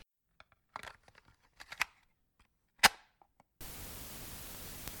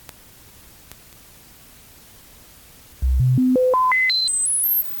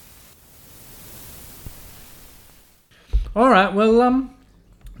All right. Well,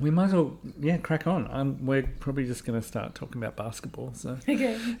 we might as well, crack on. We're probably just going to start talking about basketball. So,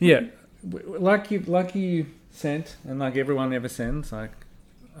 Okay. yeah, like you sent, and like everyone ever sends, like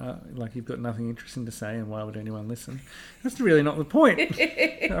you've got nothing interesting to say, and why would anyone listen? That's really not the point.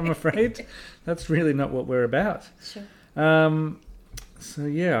 I'm afraid that's really not what we're about. Sure. So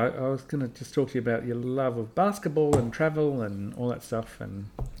yeah, I was going to just talk to you about your love of basketball and travel and all that stuff, and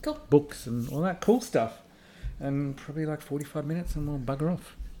Cool. books and all that cool stuff. And probably like 45 minutes, and we'll bugger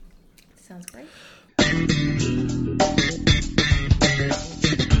off. Sounds great.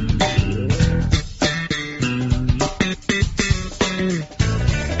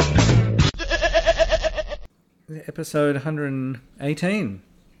 Episode 118.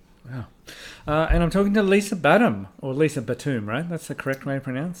 Wow. And I'm talking to Lisa Badham, or Lisa Batum, right? That's the correct way to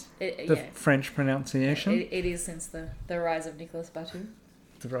pronounce? The French pronunciation? It is since the rise of Nicolas Batum.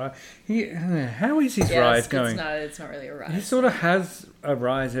 How is his rise going? It's not really a rise. He sort of has a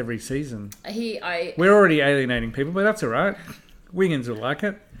rise every season. We're already alienating people, but that's all right. Wiggins will like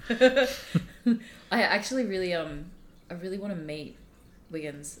it. I actually really I really want to meet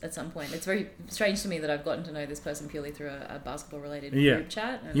Wiggins at some point. It's very strange to me that I've gotten to know this person purely through a basketball related group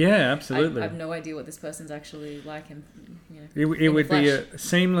chat. And absolutely. I have no idea what this person's actually like, and it would be a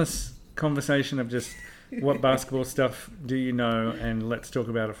seamless conversation of just what basketball stuff do you know, and let's talk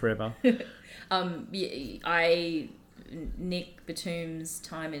about it forever. Nick Batum's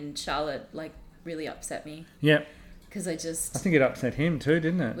time in Charlotte really upset me. Yeah. Because I think it upset him too,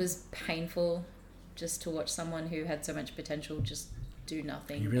 didn't it? It was painful just to watch someone who had so much potential just do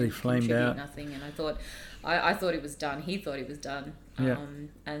nothing. He really flamed out. Nothing, and I thought it was done. He thought it was done. Yeah.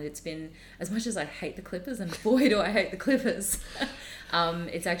 And it's been, as much as I hate the Clippers, and boy do I hate the Clippers,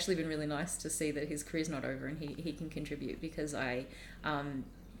 it's actually been really nice to see that his career's not over and he can contribute, because I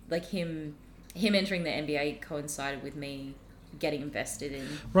him entering the NBA coincided with me getting invested in.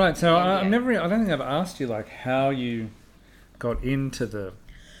 Right. So I don't think I've asked you how you got into the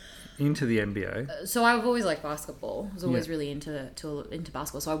NBA. So I've always liked basketball. I was always really into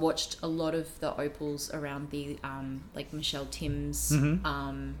basketball. So I watched a lot of the Opals around the Michelle Timms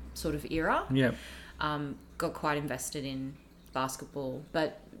sort of era. Yeah. Got quite invested in basketball,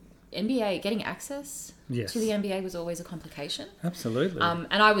 but NBA, getting access yes. to the NBA was always a complication. Absolutely. And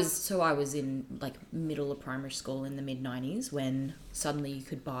I was in middle of primary school in the mid-90s when suddenly you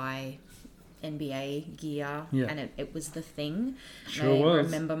could buy NBA gear, and it was the thing. Sure I was.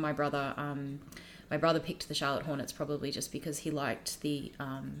 remember my brother picked the Charlotte Hornets probably just because he liked the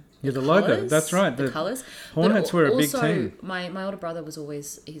logo. Colours, that's right. The colours. Hornets were a big team. My older brother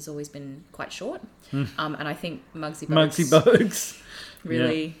he's always been quite short, and I think Muggsy Bogues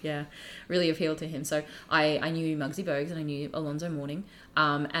really appealed to him. So I knew Muggsy Bogues and I knew Alonzo Mourning.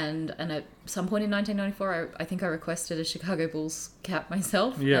 And at some point in 1994, I think I requested a Chicago Bulls cap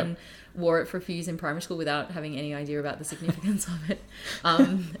myself and wore it for a few years in primary school without having any idea about the significance of it.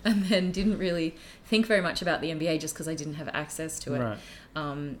 And then didn't really think very much about the NBA just because I didn't have access to it.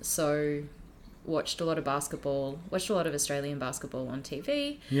 Right. So watched a lot of basketball, watched a lot of Australian basketball on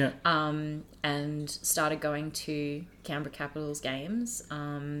TV. Yeah. And started going to Canberra Capitals games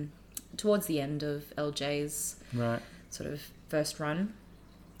towards the end of LJ's sort of first run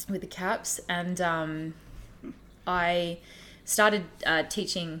with the Caps, and I started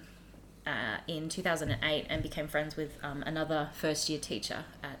teaching in 2008 and became friends with another first year teacher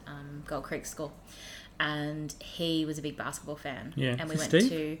at Gold Creek School, and he was a big basketball fan. And we went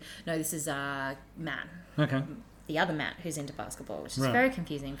to this is Matt. Okay. The other Matt who's into basketball, which is very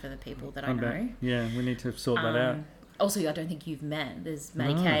confusing for the people that I know. Yeah, we need to sort that out. Also, I don't think you've met. There's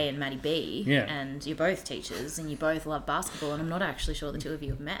Maddie K and Maddie B, and you're both teachers, and you both love basketball, and I'm not actually sure the two of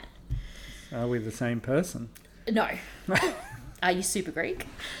you have met. Are we the same person? No. Are you super Greek?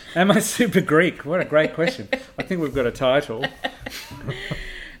 Am I super Greek? What a great question. I think we've got a title.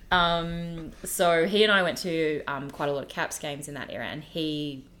 So he and I went to quite a lot of Caps games in that era, and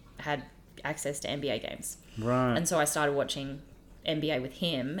he had access to NBA games. Right. And so I started watching NBA with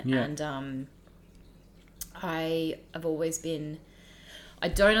him, and I have always been... I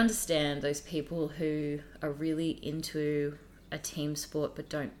don't understand those people who are really into a team sport but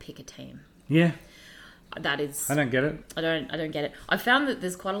don't pick a team. Yeah. That is... I don't get it. I don't get it. I found that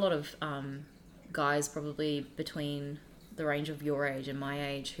there's quite a lot of guys probably between the range of your age and my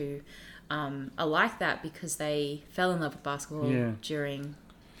age who are like that because they fell in love with basketball during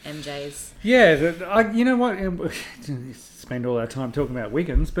MJ's. Yeah, you know what? We spend all our time talking about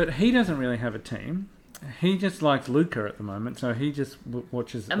Wiggins, but he doesn't really have a team. He just likes Luca at the moment, so he just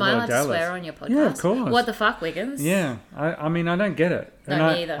watches. Am I allowed to swear on your podcast? Yeah, of course. What the fuck, Wiggins? Yeah, I mean, I don't get it.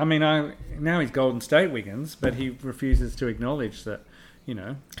 No, me either. I mean, now he's Golden State Wiggins, but he refuses to acknowledge that. You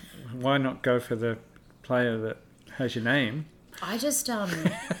know, why not go for the player that has your name? I just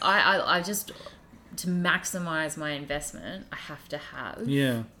I just to maximize my investment, I have to have.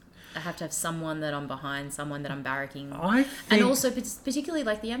 Yeah. I have to have someone that I'm behind, someone that I'm barracking. And also, particularly,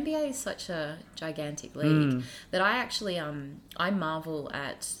 like, the NBA is such a gigantic league that I actually, I marvel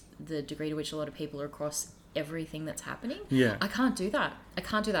at the degree to which a lot of people are across everything that's happening. Yeah. I can't do that.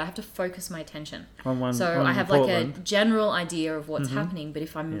 I have to focus my attention. On I have, Portland. like, a general idea of what's happening, but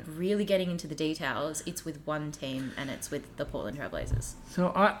if I'm really getting into the details, it's with one team, and it's with the Portland Trailblazers.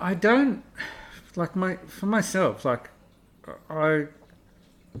 So I don't, like, for myself, like,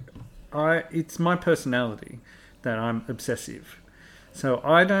 it's my personality that I'm obsessive. So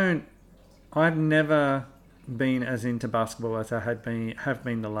I've never been as into basketball as I have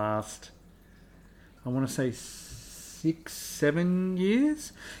been the last, I want to say 6-7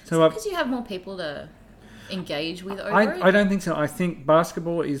 years. So because you have more people to engage with over it? I don't think so. I think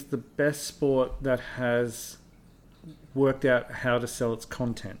basketball is the best sport that has worked out how to sell its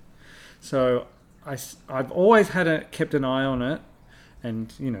content. So I've always kept an eye on it.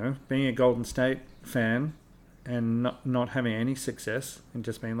 And, you know, being a Golden State fan and not having any success and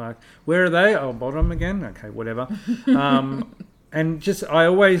just being like, where are they? Oh, bottom again? Okay, whatever. And just, I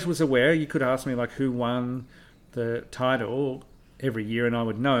always was aware. You could ask me, like, who won the title every year and I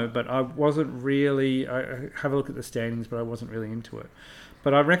would know. But I wasn't really, I have a look at the standings, but I wasn't really into it.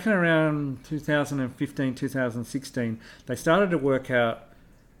 But I reckon around 2015, 2016, they started to work out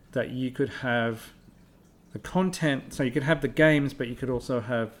that you could have the content, so you could have the games, but you could also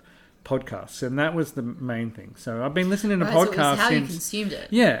have podcasts, and that was the main thing. So I've been listening to podcasts so it was how since you consumed it.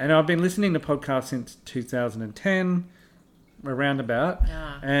 Yeah, and I've been listening to podcasts since 2010, around about.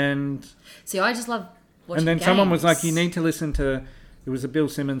 Yeah. And see, I just love watching. And then games. someone was like, "You need to listen to." It was a Bill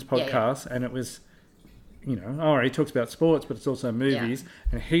Simmons podcast, and it was, you know, he talks about sports, but it's also movies,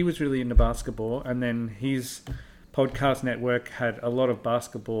 and he was really into basketball, and then his podcast network had a lot of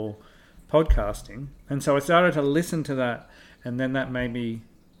basketball podcasting, and so I started to listen to that, and then that made me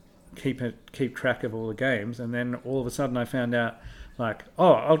keep track of all the games, and then all of a sudden I found out, like,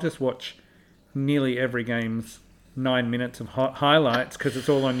 I'll just watch nearly every game's 9 minutes of highlights because it's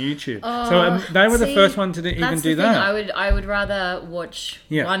all on YouTube. So they were the first one to even do that. I would rather watch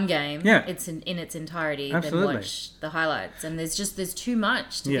one game. Yeah. It's in its entirety Absolutely. than watch the highlights, and there's too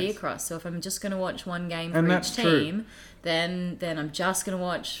much to be across. So if I'm just going to watch one game for each team. Then I'm just going to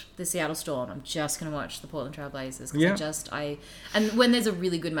watch the Seattle Storm. I'm just going to watch the Portland Trailblazers. Because and when there's a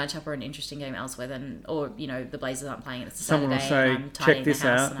really good matchup or an interesting game elsewhere, or, you know, the Blazers aren't playing, it's a Saturday, someone will say, and I'm tidying check this the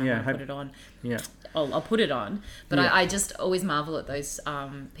house out. and I'm going to put it on. Yeah. I'll put it on. But I just always marvel at those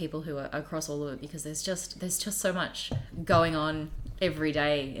people who are across all of it, because there's just so much going on every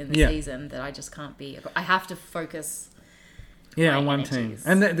day in the season that I just can't be. I have to focus. Yeah, on one team.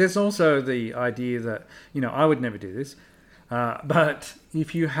 And there's also the idea that, you know, I would never do this. But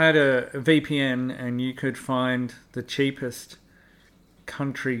if you had a VPN and you could find the cheapest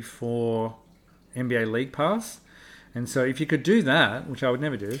country for NBA League Pass, and so if you could do that, which I would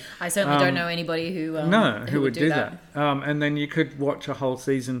never do. I certainly don't know anybody who would do that. And then you could watch a whole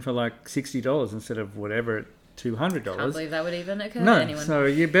season for like $60 instead of whatever, $200. Can't believe that would even occur to anyone. So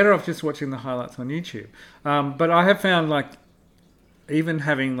you're better off just watching the highlights on YouTube. But I have found, like, even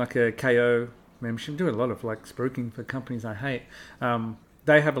having like a KO membership, do a lot of like spruiking for companies I hate.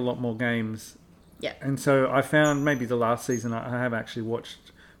 They have a lot more games. Yeah. And so I found maybe the last season I have actually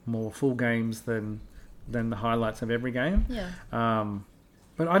watched more full games than the highlights of every game. Yeah.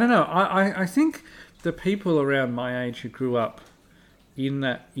 But I don't know. I think the people around my age who grew up in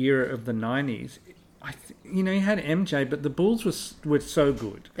that era of the 90s, you know, you had MJ, but the Bulls were so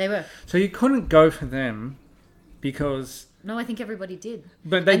good. They were. So you couldn't go for them because... No, I think everybody did.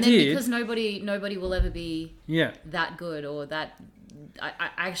 But they did. Because nobody will ever be that good or that...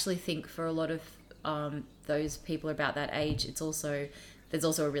 I actually think for a lot of those people about that age, there's also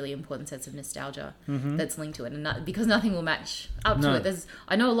a really important sense of nostalgia that's linked to it. And because nothing will match up to it.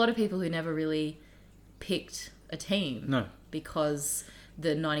 I know a lot of people who never really picked a team. No. Because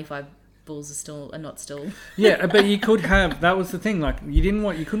the 95 Bulls are not still... Yeah, but you could have... That was the thing. Like, you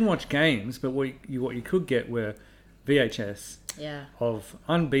couldn't watch games, but what you could get were... VHS of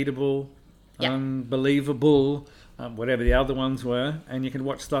unbeatable, unbelievable, whatever the other ones were, and you could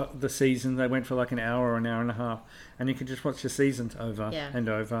watch the season. They went for like an hour or an hour and a half, and you could just watch the seasons over and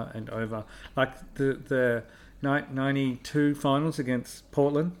over and over. Like the 92 finals against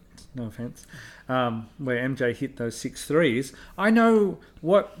Portland, no offense, where MJ hit those 6 threes. I know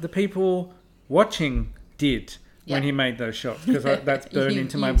what the people watching did when he made those shots, because that's burned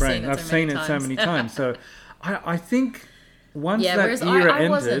into my brain. I've seen it so many times. So I think once that era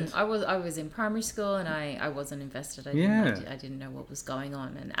ended... I was in primary school and I wasn't invested. I didn't know what was going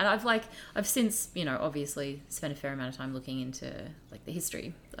on. And I've since, obviously spent a fair amount of time looking into like the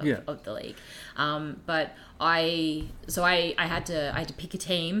history of the league. But I had to pick a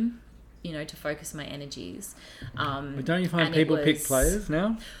team, to focus my energies. But don't you find people pick players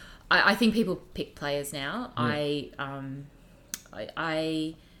now? I think people pick players now. Yeah.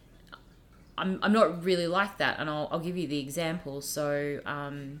 I'm not really like that, and I'll give you the example. So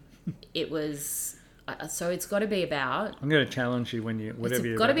it's got to be about... I'm going to challenge you whatever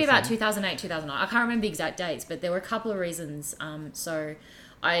you're... It's got to be about 2008, 2009. I can't remember the exact dates, but there were a couple of reasons. So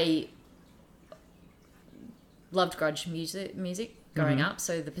I loved grunge music growing up,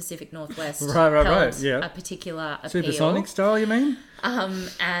 so the Pacific Northwest held a particular appeal. Supersonic style, you mean? And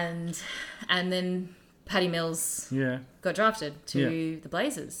then Patty Mills got drafted to the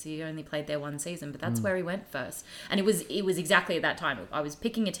Blazers. He only played there one season, but that's where he went first. And it was exactly at that time. I was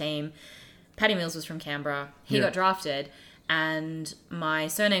picking a team. Patty Mills was from Canberra. He got drafted, and my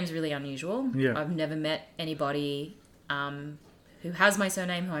surname's really unusual. Yeah. I've never met anybody who has my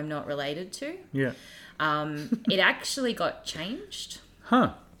surname who I'm not related to. Yeah. It actually got changed.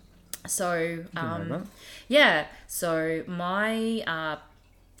 Huh. So, so my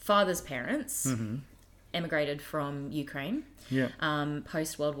father's parents emigrated from Ukraine. Yeah.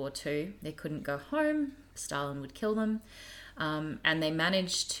 Post World War II, they couldn't go home. Stalin would kill them. And they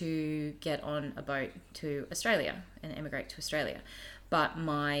managed to get on a boat to Australia and emigrate to Australia. But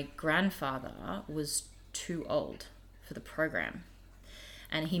my grandfather was too old for the program.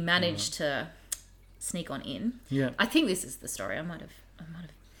 And he managed to sneak on in. Yeah. I think this is the story. I might have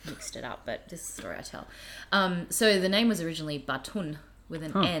mixed it up, but this is the story I tell. So the name was originally Batun with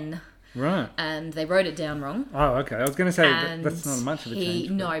an N. Right. And they wrote it down wrong. Oh, okay. I was going to say that's not much of a change.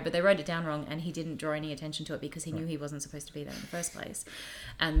 No, but they wrote it down wrong, and he didn't draw any attention to it because he knew he wasn't supposed to be there in the first place.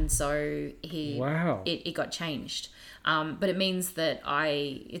 And so it got changed. But it means that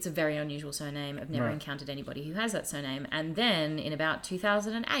it's a very unusual surname. I've never encountered anybody who has that surname. And then in about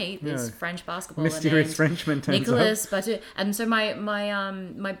 2008, this French basketballer mysterious Frenchman turns Nicolas Batum. And so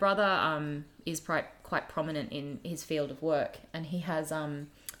my brother is quite prominent in his field of work, and he has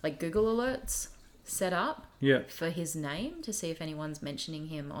like Google alerts set up for his name to see if anyone's mentioning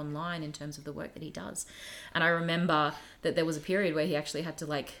him online in terms of the work that he does. And I remember that there was a period where he actually had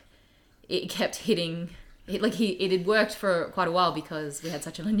to it kept hitting. It had worked for quite a while because we had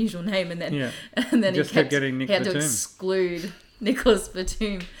such an unusual name, and then he kept getting Nick Batum. Had to exclude Nicolas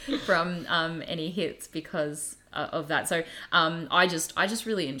Batum from any hits because of that. So I just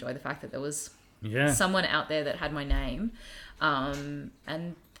really enjoy the fact that there was someone out there that had my name,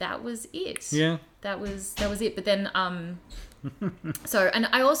 and that was it. Yeah, that was it. But then I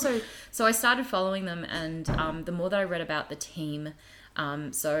started following them, and the more that I read about the team.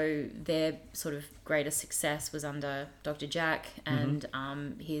 So their sort of greatest success was under Dr. Jack, and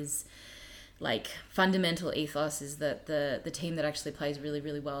his fundamental ethos is that the team that actually plays really,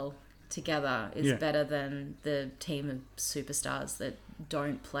 really well together is better than the team of superstars that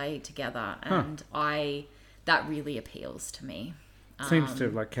don't play together, and that really appeals to me. Seems to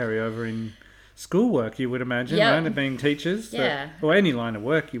carry over in schoolwork, you would imagine, right? Being teachers, or any line of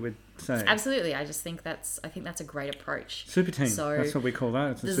work, you would say. Absolutely, I just think that's a great approach. Super team. So that's what we call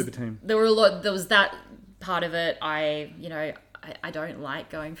that. It's a super team. There was that part of it. I don't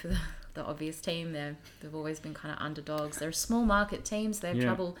like going for the obvious team. They've always been kind of underdogs. They're small market teams. They have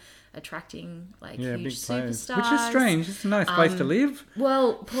trouble attracting huge big superstars, which is strange. It's a nice place to live.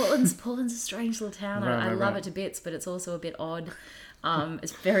 Well, Portland's a strange little town. I love it to bits, but it's also a bit odd.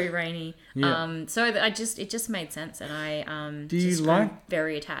 It's very rainy. So it just made sense, and I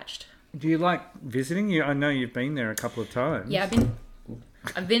very attached. Do you like visiting? I know you've been there a couple of times. Yeah,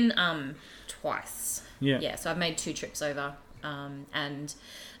 I've been twice. Yeah. So I've made 2 trips over, and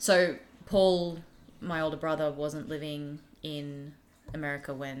so Paul, my older brother, wasn't living in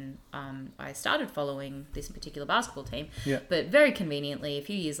America when I started following this particular basketball team. Yeah. But very conveniently, a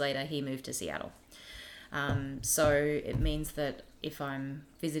few years later, he moved to Seattle. So it means that if I'm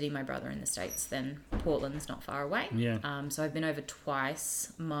visiting my brother in the States, then Portland's not far away. Yeah. So I've been over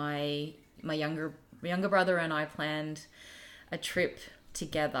twice. My younger brother and I planned a trip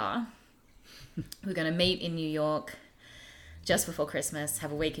together. We're going to meet in New York, just before Christmas,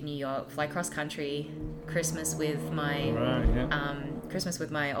 have a week in New York, fly cross country, Christmas with my Christmas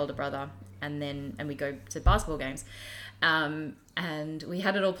with my older brother, and we go to basketball games, and we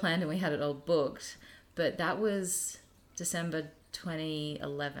had it all planned and we had it all booked, but that was December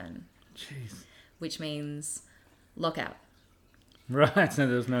 2011. Jeez. Which means lockout. Right, so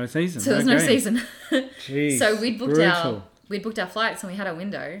there was no season. So there was no season. Jeez, so we'd booked our flights and we had a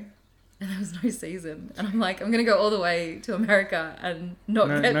window, and there was no season. And I'm like, I'm going to go all the way to America and not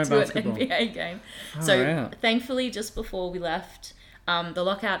get to basketball. An NBA game. Thankfully, just before we left, the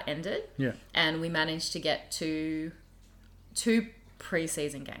lockout ended. Yeah. And we managed to get to 2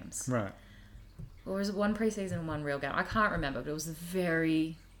 preseason games. Right. Or was it 1 preseason and 1 real game? I can't remember, but it was the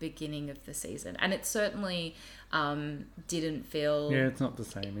very beginning of the season, and it certainly didn't feel. Yeah, it's not the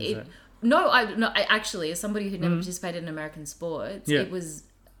same, is it? No, I actually, as somebody who'd never participated in American sports, it was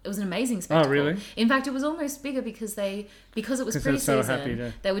an amazing spectacle. Oh, really? In fact, it was almost bigger because it was pre-season.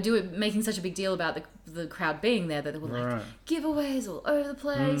 So they were making such a big deal about the crowd being there that there were like giveaways all over the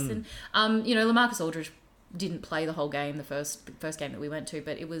place, and LaMarcus Aldridge didn't play the whole game, the first game that we went to,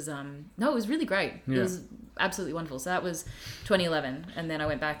 but it was it was really great. It was absolutely wonderful. So that was 2011, and then I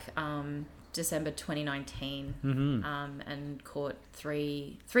went back December 2019 and caught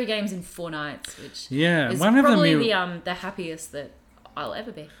three games in 4 nights, which is one of probably them the happiest that I'll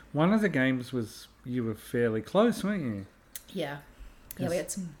ever be. One of the games was you were fairly close, weren't you? Yeah, we had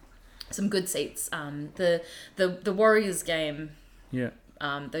some good seats. The Warriors game. Yeah.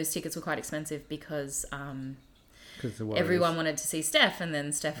 Those tickets were quite expensive because the everyone wanted to see Steph, and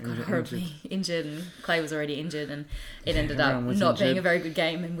then Steph got horribly injured, and Clay was already injured, and it ended up not being a very good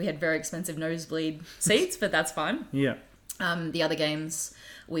game, and we had very expensive nosebleed seats, but that's fine. Yeah. The other games,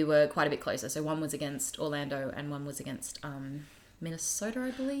 we were quite a bit closer. So one was against Orlando, and one was against Minnesota, I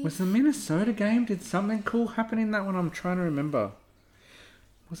believe. Was the Minnesota game? Did something cool happen in that one? I'm trying to remember.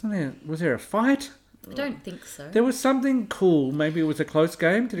 Was there a fight? I don't think so. There was something cool. Maybe it was a close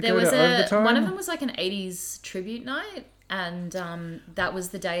game. Did it go to overtime? One of them was like an 80s tribute night, and that was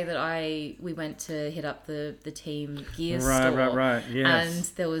the day that we went to hit up the team gear store. Right. Yes. And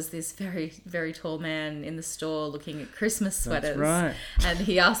there was this very, very tall man in the store looking at Christmas sweaters. That's right. And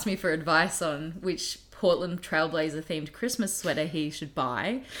he asked me for advice on which Portland Trailblazer themed Christmas sweater he should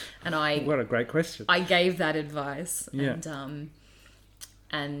buy, and what a great question. I gave that advice. Yeah.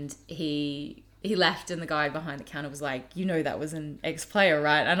 And he left, and the guy behind the counter was like, that was an ex-player,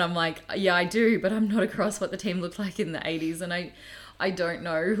 right? And I'm like, yeah, I do, but I'm not across what the team looked like in the 80s, and I don't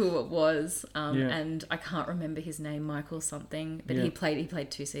know who it was, and I can't remember his name, Michael something, but he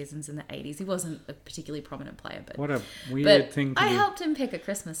played 2 seasons in the 80s. He wasn't a particularly prominent player, but what a weird thing to I helped him pick a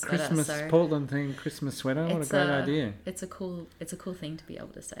Christmas sweater. Portland themed Christmas sweater. What a great idea! It's a cool thing to be able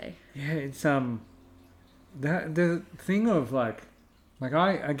to say. Yeah, it's the thing of like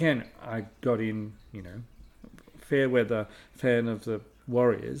I got in, fair weather fan of the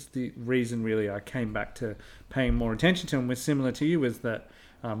Warriors. The reason really I came back to paying more attention to them was similar to you, was that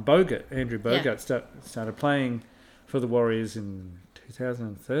Andrew Bogut started playing for the Warriors in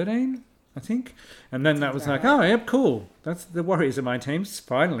 2013, I think. And then that was like, oh, yeah, cool. That's the Warriors are my team.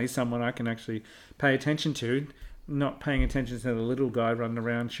 Finally, someone I can actually pay attention to, not paying attention to the little guy running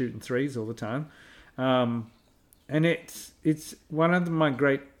around shooting threes all the time. And it's one of my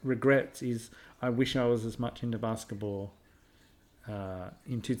great regrets is I wish I was as much into basketball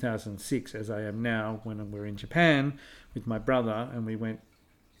in 2006 as I am now when we're in Japan with my brother, and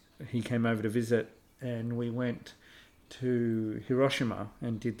he came over to visit, and we went to Hiroshima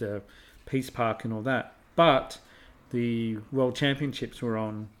and did the Peace Park and all that. But the World Championships were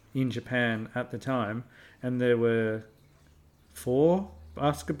on in Japan at the time, and there were 4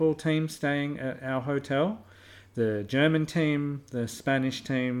 basketball teams staying at our hotel. The German team, the Spanish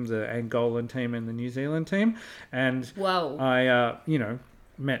team, the Angolan team, and the New Zealand team. And I,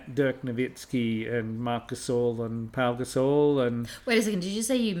 met Dirk Nowitzki and Marc Gasol and Pau Gasol. And wait a second, did you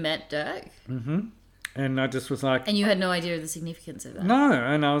say you met Dirk? Mm-hmm. And I just was like... And you had no idea of the significance of that? No,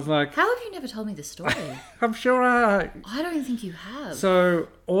 and I was like... How have you never told me this story? I'm sure I don't think you have. So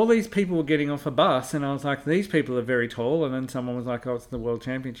all these people were getting off a bus, and I was like, these people are very tall. And then someone was like, oh, it's the World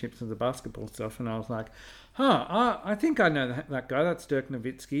Championships of the basketball stuff. And I was like... I think I know that guy. That's Dirk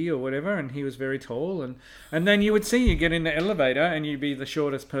Nowitzki or whatever, and he was very tall. And then you would see you get in the elevator, and you'd be the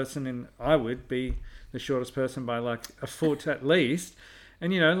shortest person I would be the shortest person by like a foot at least.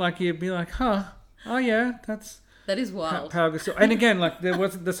 And you'd be like, oh yeah, that is wild. Pau Gasol. And again, like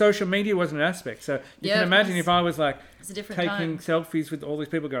the social media was an aspect. So you can imagine if I was like taking selfies with all these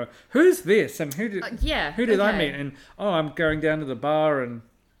people going, who's this? And who did I meet? And I'm going down to the bar and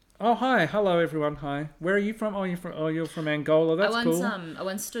Oh, hi. Hello, everyone. Hi. Where are you from? You're from Angola. That's cool. I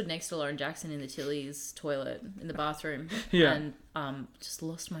once stood next to Lauren Jackson in the Tilly's toilet in the bathroom. Yeah. And just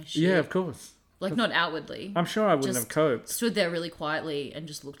lost my shit. Yeah, of course. Like, not outwardly. I'm sure I wouldn't have coped. Stood there really quietly and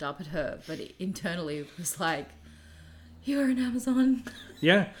just looked up at her. But internally it was like, you're an Amazon.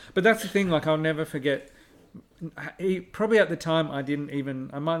 Yeah. But that's the thing. Like, I'll never forget. Probably at the time, I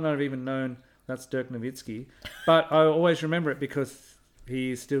might not have even known that's Dirk Nowitzki. But I always remember it because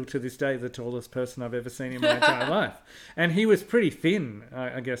he is still to this day the tallest person I've ever seen in my entire life. And he was pretty thin,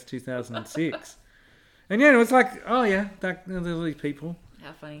 I guess, 2006. And yeah, it was like, oh yeah, there's all these people.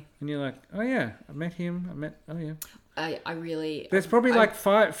 How funny. And you're like, oh yeah, I met him. Oh yeah. I really... There's probably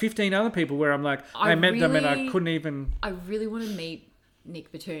 15 other people where I'm like, I met them and I couldn't even... I really want to meet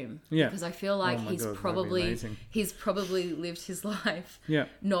Nick Batum. Yeah. Because I feel like he's probably lived his life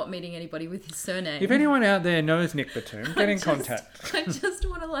not meeting anybody with his surname. If anyone out there knows Nick Batum, get in contact. I just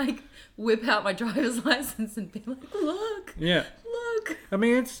want to like whip out my driver's license and be like, look. Yeah. Look. I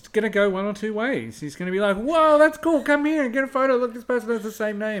mean, it's going to go one or two ways. He's going to be like, whoa, that's cool. Come here and get a photo. Look, this person has the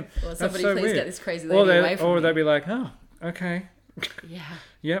same name. Well, somebody please weird. Get this crazy lady away from me. Or they'll be like, oh, okay. Yeah.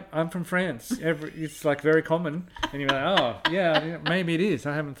 Yep, I'm from France. It's like very common. And you're like, oh, yeah, maybe it is.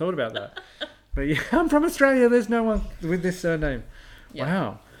 I haven't thought about that. But yeah, I'm from Australia. There's no one with this surname. Yep.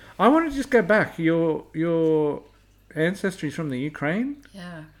 Wow. I want to just go back. Your ancestry's from the Ukraine?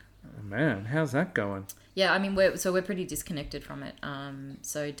 Yeah. Oh, man, how's that going? Yeah, I mean, we're pretty disconnected from it.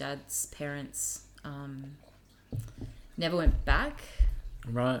 So Dad's parents never went back.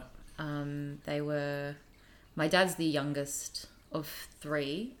 Right. My dad's the youngest of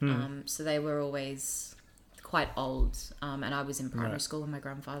three, so they were always quite old, and I was in primary school when my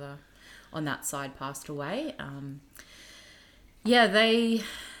grandfather on that side passed away. I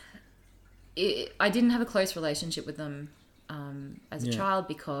didn't have a close relationship with them as a child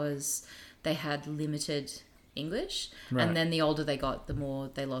because they had limited English, and then the older they got, the more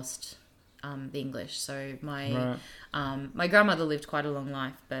they lost the English. So my grandmother lived quite a long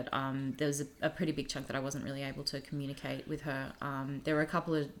life, but there was a pretty big chunk that I wasn't really able to communicate with her. There were a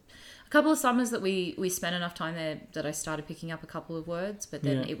couple of summers that we spent enough time there that I started picking up a couple of words, but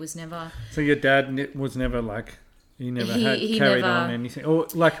then it was never... So your dad was never like... He carried on anything? Or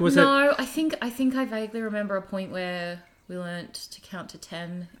like was it... No, I think I vaguely remember a point where we learnt to count to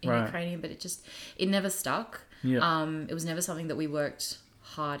 10 in Ukrainian, but it never stuck. Yeah. It was never something that we worked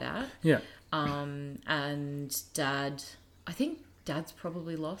hard at. Yeah. And I think Dad's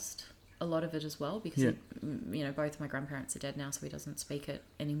probably lost a lot of it as well because both my grandparents are dead now, so he doesn't speak it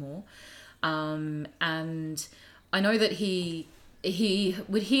anymore. And I know that he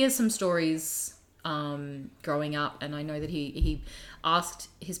would hear some stories growing up, and I know that he asked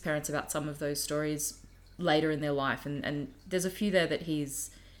his parents about some of those stories later in their life, and there's a few there that he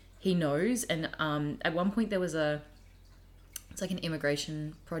knows. And at one point there was it's like an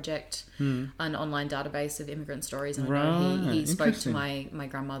immigration project, an online database of immigrant stories, and I know he spoke to my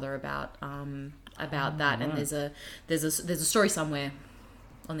grandmother about that. And there's a story somewhere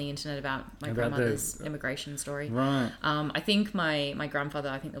on the internet about my grandmother's immigration story. Right. I think my grandfather,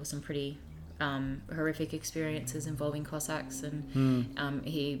 I think there was some pretty horrific experiences involving Cossacks, and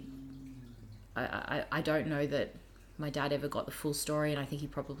I don't know that my dad ever got the full story, and I think he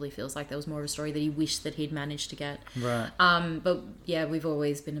probably feels like there was more of a story that he wished that he'd managed to get. Right. But yeah, we've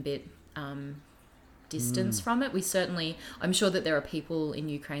always been a bit distanced from it. I'm sure that there are people in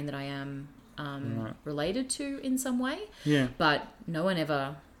Ukraine that I am related to in some way. Yeah. But no one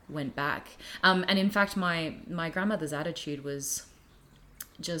ever went back. And in fact, my grandmother's attitude was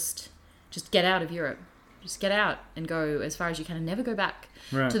just get out of Europe. Just get out and go as far as you can and never go back.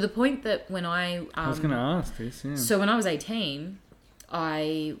 Right. To the point that when I was going to ask this, yeah. So when I was 18,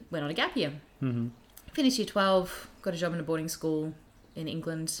 I went on a gap year. Mm-hmm. Finished year 12, got a job in a boarding school in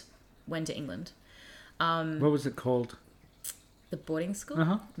England, went to England. What was it called? The boarding school?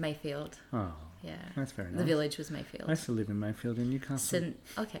 Uh-huh. Mayfield. Oh. Yeah. That's very nice. The village was Mayfield. I used to live in Mayfield in Newcastle.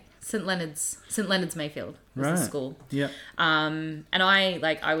 St Leonard's Mayfield was the school. Yeah. And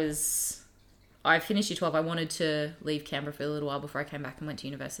I finished year 12. I wanted to leave Canberra for a little while before I came back and went to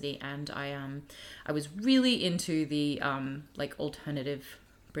university. And I was really into the alternative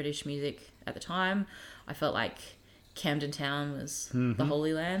British music at the time. I felt like Camden Town was the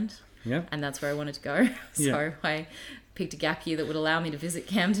Holy Land. Yeah. And that's where I wanted to go. So I picked a gap year that would allow me to visit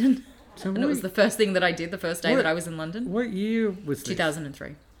Camden. And it was the first thing that I did the first day that I was in London. What year was this?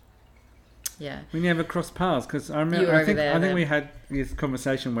 2003. Yeah. We never crossed paths because I You remember. were I over think there, though. we had this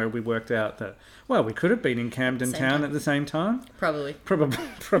conversation where we worked out that we could have been in Camden Same Town time. at the same time. Probably.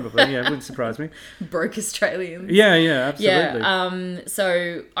 Probably. Yeah, it wouldn't surprise me. Broke Australians. Yeah, absolutely. Yeah.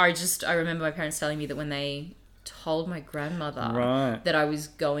 So I remember my parents telling me that when they told my grandmother Right. that I was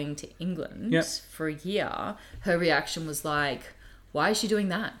going to England Yep. for a year, her reaction was like, "Why is she doing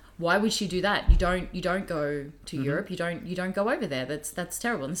that? Why would she do that? You don't go to Mm-hmm. Europe. You don't go over there. That's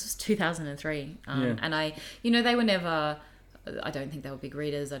terrible." And this was 2003. Yeah. And they were never. I don't think they were big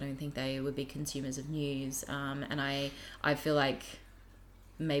readers. I don't think they were big consumers of news. And I feel like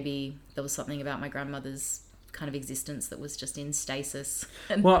maybe there was something about my grandmother's kind of existence that was just in stasis.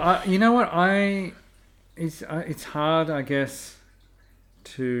 And Well, you know what? It's hard, I guess,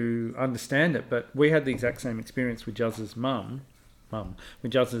 to understand it, but we had the exact same experience with Juzz's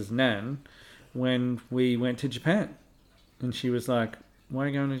with Juzz's nan, when we went to Japan, and she was like, "Why are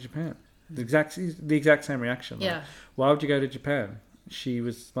you going to Japan?" The exact same reaction. Like, Yeah. why would you go to Japan? She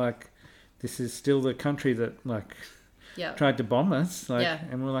was like, "This is still the country that yeah. tried to bomb us." Yeah.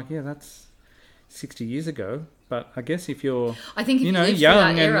 And we're like, "Yeah, that's 60 years ago." But I guess if you're I think if you live through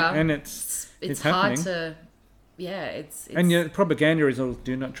young that era, and it's it's happening. hard to. Yeah, it's And propaganda is all,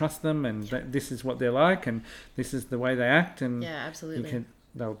 do not trust them, and this is what they're like, and this is the way they act, and yeah, absolutely.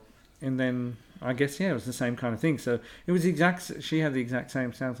 and then I guess it was the same kind of thing. So it was she had the exact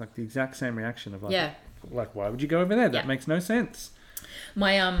same, sounds like the exact same reaction of like why would you go over there? That Yeah. makes no sense.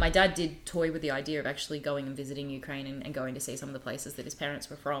 My dad did toy with the idea of actually going and visiting Ukraine and going to see some of the places that his parents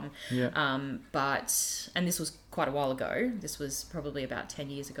were from. Yeah. And this was quite a while ago. This was probably about 10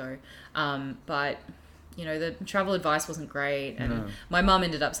 years ago. But the travel advice wasn't great, and No. my mum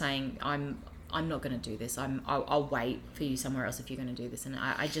ended up saying, "I'm not going to do this. I'll wait for you somewhere else if you're going to do this." And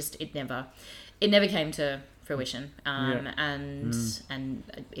I just it never came to fruition. And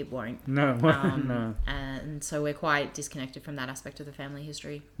it won't. No, no. And so we're quite disconnected from that aspect of the family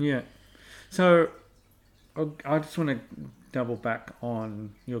history. Yeah. So I just want to double back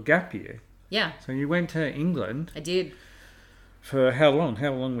on your gap year. Yeah, So you went to England I did. for how long?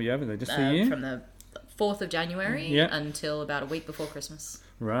 How long were you over there? Just a year? From the 4th of January Yeah. until about a week before Christmas.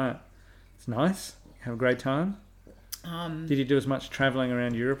 Right. It's nice. Have a great time. Did you do as much travelling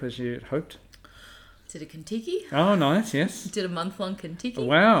around Europe as you had hoped? Did a Kentucky. Oh, nice. Yes. Did a month-long Kentucky.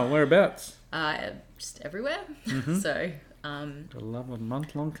 Wow. Whereabouts? Just everywhere. Mm-hmm. So, I love a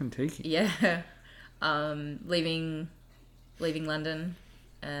month-long Kentucky. yeah. Leaving London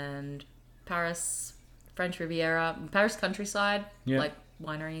and Paris, French Riviera, Paris countryside, Yeah. like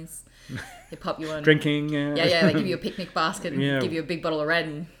wineries. They pop you on. Drinking. Yeah, they give you a picnic basket and Yeah. give you a big bottle of red,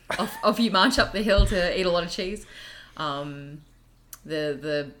 and off you march up the hill to eat a lot of cheese.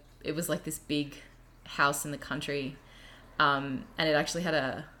 It was like this big house in the country, and it actually had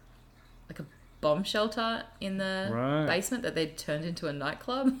a bomb shelter in the Right. basement that they'd turned into a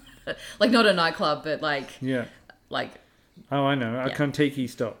nightclub. Like not a nightclub, but Yeah. like Oh, I know. A Yeah. Kentucky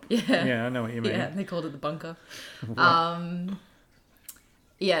stop. yeah. Yeah, I know what you mean. Yeah, they called it the bunker. Wow.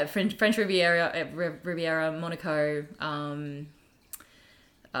 Yeah, French Riviera, Monaco,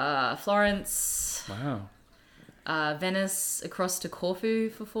 Florence, Wow. Venice, across to Corfu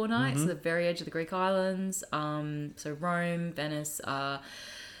for 4 nights, the very edge of the Greek islands. So Rome, Venice,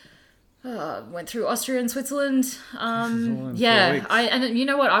 went through Austria and Switzerland. all in 4 Yeah, weeks. and you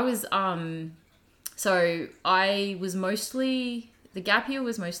know what? I was so I was mostly, the gap year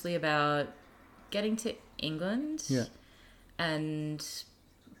was mostly about getting to England. Yeah. And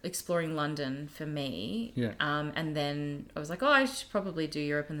exploring London for me. Yeah. And then I was like, I should probably do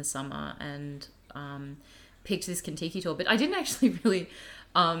Europe in the summer, and picked this Kentucky tour. But I didn't actually really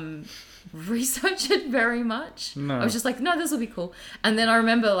research it very much. No. I was just like, no, this will be cool. And then I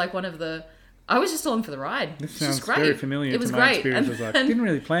remember I was just along for the ride. This Which was sounds great. very familiar It to was my great. experiences. Like, didn't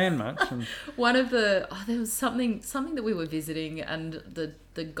really plan much. And One of the there was something that we were visiting, and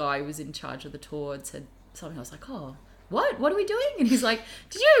the guy who was in charge of the tour had said something. I was like, oh, what are we doing? And he's like,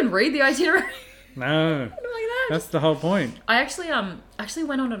 did you even read the itinerary? no, And I'm like, that. that's the whole point. I actually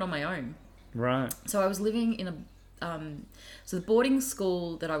went on it on my own. Right. So I was living in so the boarding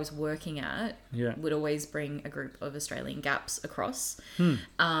school that I was working at Yeah. would always bring a group of Australian gaps across.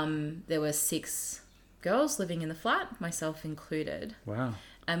 There were 6 girls living in the flat, myself included. Wow.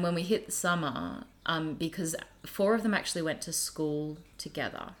 And when we hit the summer, because 4 of them actually went to school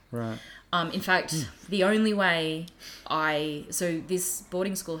together. Right. In fact, the only way so this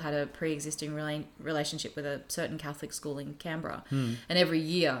boarding school had a pre-existing relationship with a certain Catholic school in Canberra. And every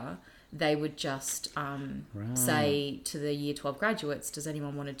year they would just say to the year 12 graduates, does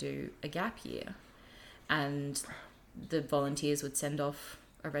anyone want to do a gap year? And the volunteers would send off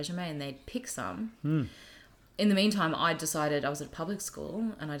a resume and they'd pick some. Mm. In the meantime, I decided I was at a public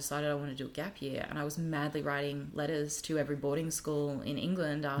school and I decided I wanted to do a gap year, and I was madly writing letters to every boarding school in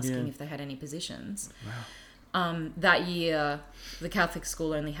England asking if they had any positions. Wow. That year, the Catholic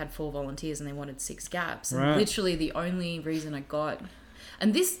school only had 4 volunteers and they wanted 6 gaps. And Right. literally the only reason I got...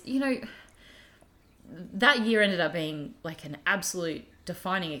 And this, that year ended up being like an absolute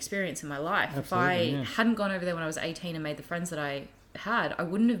defining experience in my life. Absolutely, if I hadn't gone over there when I was 18 and made the friends that I had, I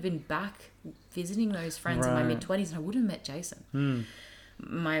wouldn't have been back visiting those friends in my mid-20s, and I wouldn't have met Jason. Mm.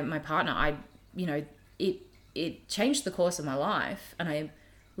 My partner, it changed the course of my life, and I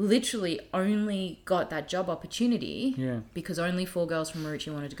literally only got that job opportunity because only 4 girls from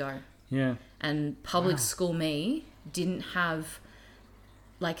Marucci wanted to go. Yeah. And public school me didn't have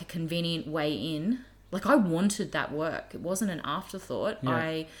like a convenient way in. Like, I wanted that work. It wasn't an afterthought. Yeah.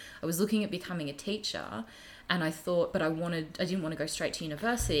 I was looking at becoming a teacher, and I thought, but I didn't want to go straight to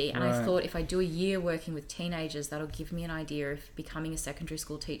university. And I thought, if I do a year working with teenagers, that'll give me an idea if becoming a secondary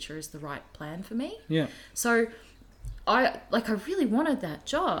school teacher is the right plan for me. Yeah. So I really wanted that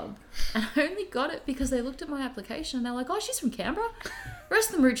job, and I only got it because they looked at my application and they're like, oh, she's from Canberra. The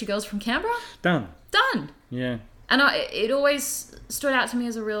rest of the Marucci girls from Canberra. Done. Yeah. And it always stood out to me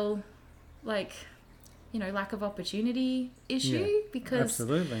as a real, like, lack of opportunity issue because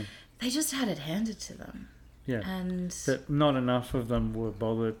absolutely. They just had it handed to them. Yeah. And that not enough of them were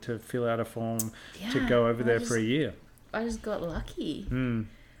bothered to fill out a form to go over there for a year. I just got lucky.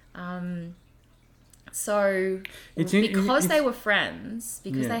 Mm. So because they were friends,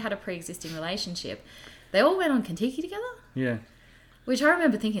 because they had a pre-existing relationship, they all went on Kentucky together. Yeah. Which I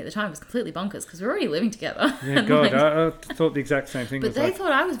remember thinking at the time was completely bonkers because we were already living together. Yeah, God, I thought the exact same thing. But they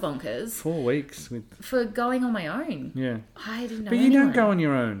thought I was bonkers. 4 weeks for going on my own. Yeah. I didn't know But you don't go on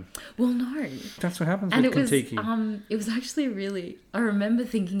your own. Well, no. That's what happens with Kentucky. It was actually really... I remember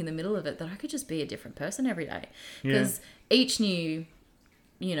thinking in the middle of it that I could just be a different person every day. Because each new,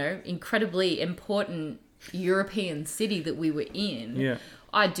 incredibly important European city that we were in,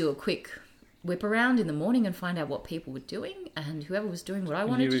 I'd do a quick whip around in the morning and find out what people were doing, and whoever was doing what I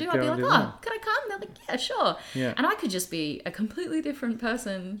wanted to do, I'd be like, oh, can I come? They're like, yeah, sure. Yeah. And I could just be a completely different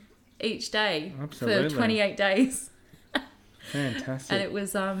person each day Absolutely. for 28 days. Fantastic. And it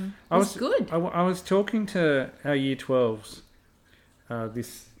was good. I was talking to our Year 12s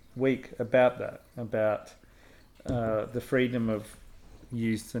this week about that, about the freedom of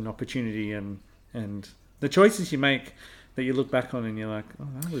youth and opportunity and the choices you make that you look back on and you're like, oh,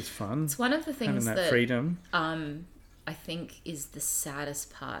 that was fun. It's one of the things having that freedom. I think is the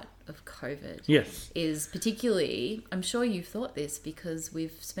saddest part of COVID. Yes. Is particularly, I'm sure you've thought this because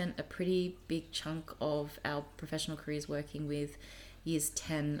we've spent a pretty big chunk of our professional careers working with years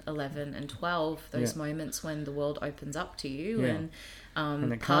 10, 11 and 12, those moments when the world opens up to you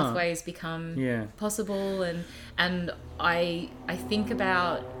and pathways become possible. And I think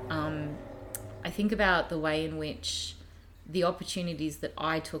about the way in which the opportunities that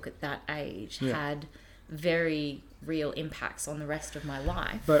I took at that age had very real impacts on the rest of my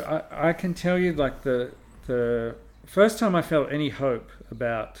life. But I can tell you, like, the first time I felt any hope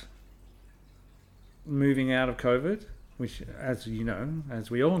about moving out of COVID, which, as you know, as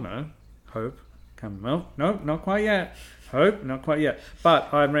we all know, hope come, well, no, not quite yet. Hope, not quite yet.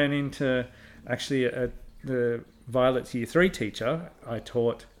 But I ran into actually the Violet's Year 3 teacher. I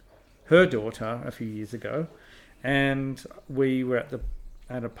taught her daughter a few years ago, and we were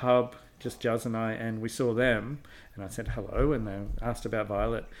at a pub, just Juz and I, and we saw them, and I said hello, and they asked about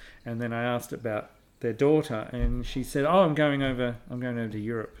Violet, and then I asked about their daughter, and she said, oh, I'm going over to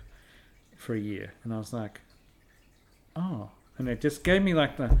Europe for a year. And I was like, oh, and it just gave me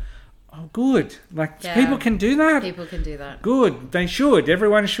like the, oh, good, like people can do that. People can do that. Good, they should.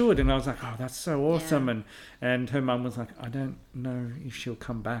 Everyone should. And I was like, oh, that's so awesome. And her mum was like, I don't know if she'll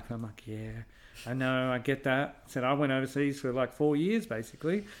come back. I'm like, yeah, I know, I get that. I said I went overseas for like 4 years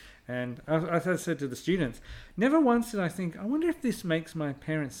basically, and I said to the students, never once did I think, I wonder if this makes my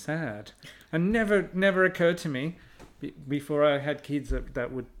parents sad. And never occurred to me before I had kids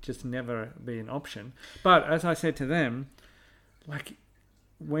that would just never be an option. But as I said to them, like,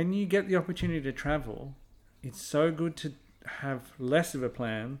 when you get the opportunity to travel, it's so good to have less of a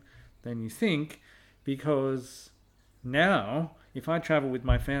plan than you think, because now if I travel with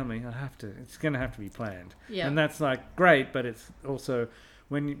my family, it's going to have to be planned. Yeah. And that's like great, but it's also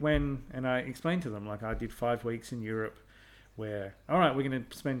when and I explained to them, like, I did 5 weeks in Europe where, all right, we're going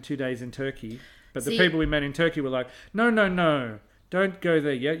to spend 2 days in Turkey. But the people we met in Turkey were like, no, don't go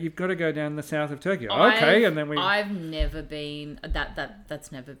there yet. You've got to go down the south of Turkey. Okay, and then I've never been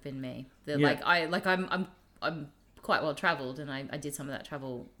that's never been me. I'm quite well travelled, and I did some of that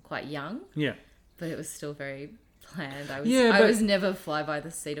travel quite young. Yeah. But it was still very planned. I was never fly by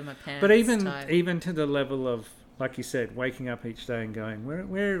the seat of my pants. But even to the level of, like you said, waking up each day and going,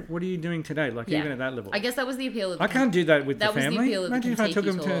 what are you doing today? Like even at that level. I guess that was the appeal of I can't do that with the family. That was the appeal of Imagine the if I took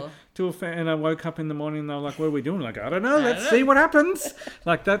them tour. and I woke up in the morning and they were like, what are we doing? Like, I don't know. Let's see what happens.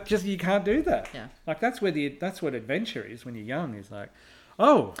 Like that, just, you can't do that. Yeah. Like that's what adventure is when you're young, is like,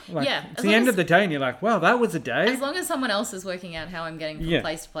 oh, like it's the end of the day and you're like, well, that was a day. As long as someone else is working out how I'm getting from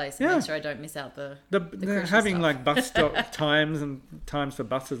place to place and make sure I don't miss out the having stuff. Like bus stop times and times for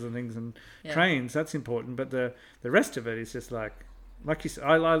buses and things and trains, that's important. But the rest of it is just like you said,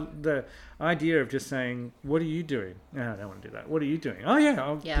 I like the idea of just saying, what are you doing? No, I don't want to do that. What are you doing? Oh yeah,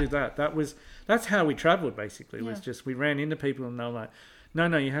 I'll do that. That's how we travelled basically, was just, we ran into people and they were like,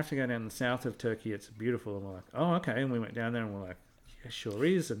 no, you have to go down the south of Turkey. It's beautiful. And we're like, oh, okay. And we went down there and we're like, it sure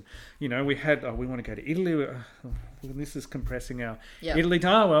is. And we had we want to go to Italy, this is compressing our Italy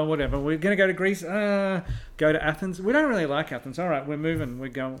time. Well, whatever, we're going to go to Greece, go to Athens. We don't really like Athens. All right, we're moving,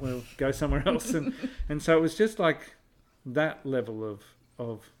 we'll go somewhere else. And so it was just like that level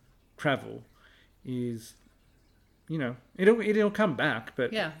of travel is, it'll come back.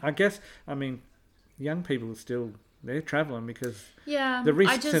 But I guess, I mean, young people are still, they're traveling because the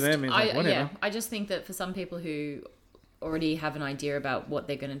risk to them is like whatever. I just think that for some people who already have an idea about what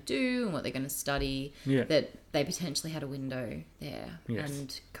they're going to do and what they're going to study, that they potentially had a window there,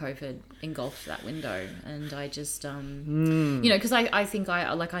 and COVID engulfed that window. And I just, because I think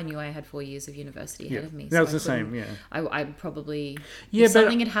I knew I had 4 years of university ahead of me. That was the same, I probably, if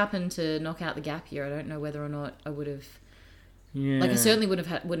something had happened to knock out the gap year, I don't know whether or not I would have, I certainly wouldn't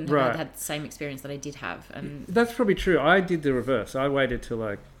have had the same experience that I did have. And that's probably true. I did the reverse. I waited till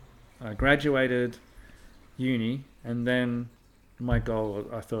I graduated uni, and then my goal,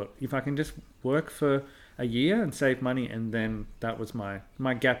 I thought, if I can just work for a year and save money, and then that was my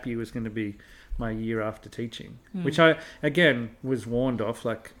gap year was going to be my year after teaching, which I again was warned off.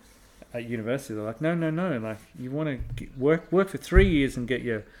 Like at university, they're like, no, like you want to work for 3 years and get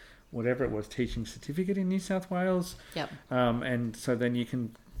your whatever it was teaching certificate in New South Wales. And so then you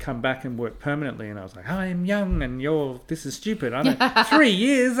can come back and work permanently. And I was like, I'm young and this is stupid. I don't 3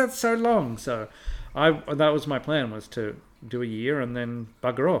 years, that's so long. So that was my plan, was to do a year and then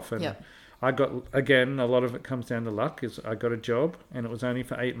bugger off. And I got, again, a lot of it comes down to luck, is I got a job and it was only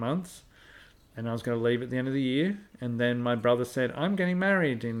for 8 months and I was going to leave at the end of the year. And then my brother said, I'm getting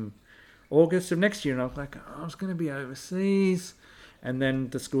married in August of next year. And I was like, I was going to be overseas. And then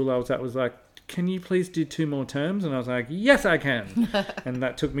the school I was at was like, can you please do 2 more terms? And I was like, yes, I can. And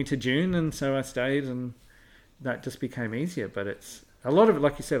that took me to June. And so I stayed, and that just became easier. But it's a lot of it,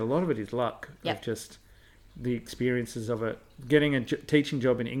 like you said, a lot of it is luck of just the experiences of it. Getting a teaching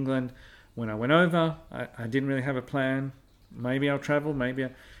job in England, when I went over, I didn't really have a plan. Maybe I'll travel,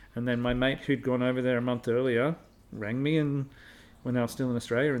 and then my mate who'd gone over there a month earlier rang me, and when I was still in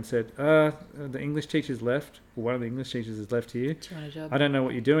Australia, and said, the English teacher's left. One of the English teachers has left here. Do you want a job? I don't know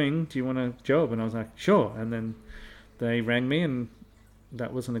what you're doing. Do you want a job? And I was like, sure. And then they rang me, and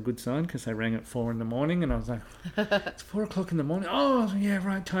that wasn't a good sign, because they rang at 4 a.m, and I was like, it's 4 o'clock in the morning. Oh, yeah,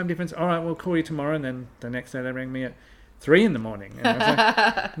 right, time difference. All right, we'll call you tomorrow. And then the next day they rang me at 3 a.m. And I was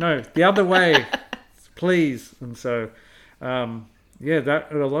like, no, the other way, please. And so, that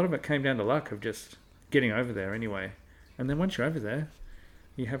a lot of it came down to luck of just getting over there anyway. And then once you're over there,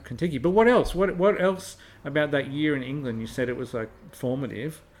 you have Kentucky. But what else? What else about that year in England? You said it was like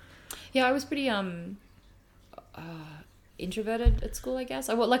formative. Yeah, I was pretty introverted at school, I guess.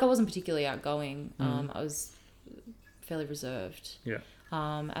 I wasn't particularly outgoing. I was fairly reserved. Yeah.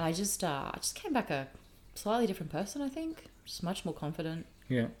 And I just came back a slightly different person, I think. Just much more confident.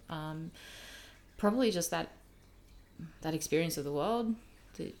 Yeah. Probably just that experience of the world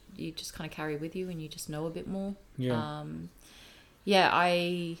that you just kind of carry with you, and you just know a bit more. Yeah.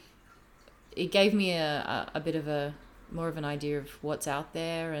 It gave me a bit of a more of an idea of what's out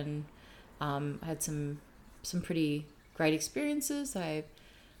there, and I had some pretty great experiences. I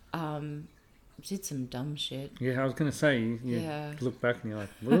did some dumb shit. Yeah, I was going to say, you look back and you're like,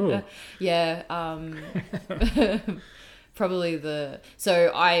 whoa. Yeah. Probably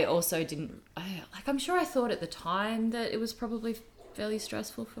so I also didn't, I'm sure I thought at the time that it was probably fairly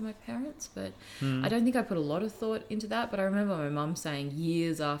stressful for my parents, but I don't think I put a lot of thought into that. But I remember my mum saying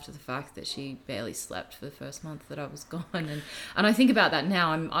years after the fact that she barely slept for the first month that I was gone, and I think about that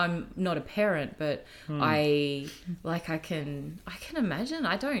now. I'm not a parent, but I can imagine.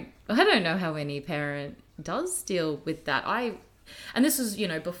 I don't know how any parent does deal with that. And this was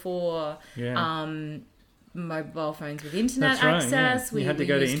before mobile phones with internet That's right, access. yeah. You had to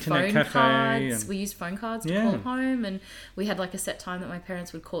go to used internet phone cafe cards. and- We used phone cards to Yeah. call home, and we had like a set time that my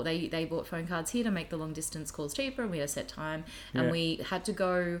parents would call. They bought phone cards here to make the long distance calls cheaper, and we had a set time. And Yeah. we had to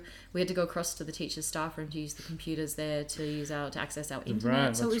go across to the teacher's staff room to use the computers there to access our internet.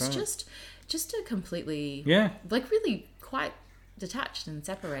 Right, so it was that's just a completely Yeah. like really quite detached and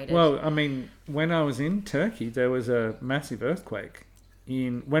separated. Well, I mean, when I was in Turkey, there was a massive earthquake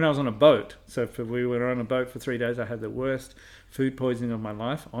when I was on a boat. So we were on a boat for 3 days. I had the worst food poisoning of my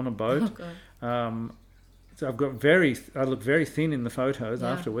life on a boat. Oh God. So I look very thin in the photos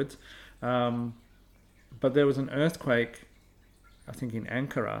afterwards. But there was an earthquake, I think in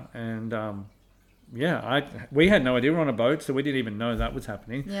Ankara, and we had no idea. We were on a boat, so we didn't even know that was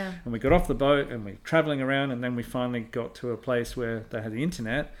happening. Yeah. And we got off the boat and we're traveling around, and then we finally got to a place where they had the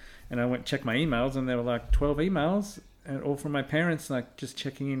internet, and I went check my emails, and there were like 12 emails, and all from my parents, like just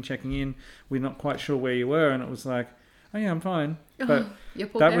checking in. We're not quite sure where you were, and it was like, oh yeah, I'm fine. But Your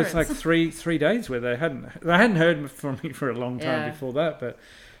poor that parents. was like three days where they hadn't heard from me for a long time Yeah. before that. But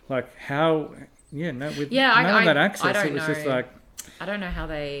like how, none of that I access, don't it was just know. like. I don't know how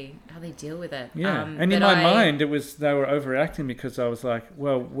they deal with it. Yeah, and but in my mind, it was they were overreacting because I was like,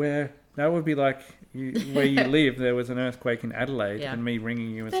 well, that would be like where you live. There was an earthquake in Adelaide, Yeah. and me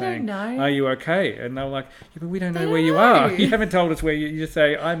ringing you and They saying, don't know. "Are you okay?" And they were like, "Yeah, but we don't know They where don't you know. are. You haven't told us where you just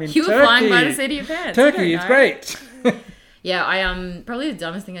say I'm in You Turkey. were flying by the seat of your pants. You Turkey, don't it's know. great." Yeah, I probably the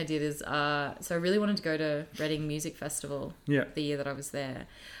dumbest thing I did is so I really wanted to go to Reading Music Festival. Yeah. The year that I was there,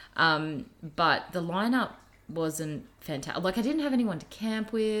 but the lineup wasn't fantastic. Like I didn't have anyone to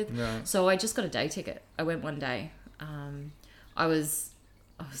camp with, No. so I just got a day ticket. I went one day. I was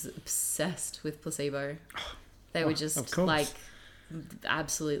obsessed with Placebo. They were Of just course. like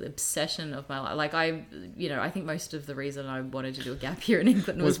absolute obsession of my life. Like I think most of the reason I wanted to do a gap year in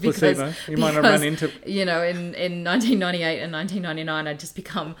England was because Placebo. You might have run into. in 1998 and 1999 I'd just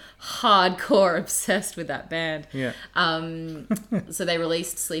become hardcore obsessed with that band. Yeah. So they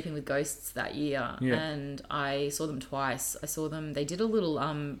released Sleeping with Ghosts that year, Yeah. and I saw them twice. They did a little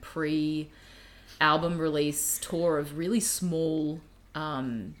pre-album release tour of really small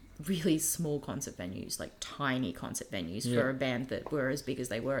concert venues, like tiny concert venues Yeah. for a band that were as big as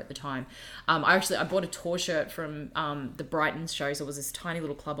they were at the time. I bought a tour shirt from the Brighton show. So it was this tiny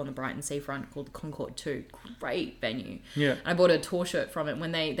little club on the Brighton seafront called the Concord 2. Great venue. Yeah. And I bought a tour shirt from it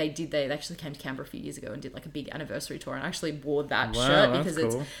when they actually came to Canberra a few years ago and did like a big anniversary tour, and I actually wore that Wow, shirt that's because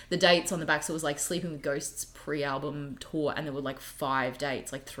it's cool. the dates on the back. So it was like Sleeping with Ghosts pre-album tour, and there were like 5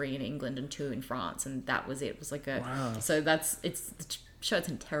 dates, like 3 in England and 2 in France, and that was it. It was like Wow. so the shirt's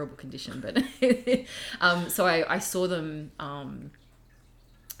in terrible condition, but so I saw them.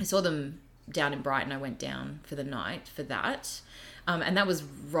 I saw them down in Brighton. I went down for the night for that, and that was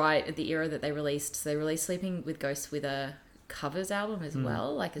right at the era that they released. So they released Sleeping with Ghosts with a covers album as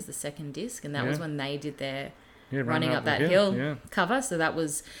well, like as the second disc, and that was Yeah. when they did their Yeah, Running Up the That Hill Yeah. cover. So that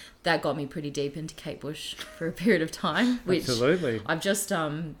got me pretty deep into Kate Bush for a period of time, which Absolutely. I've just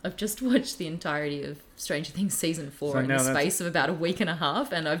watched the entirety of Stranger Things season 4 So in the now that's- space of about a week and a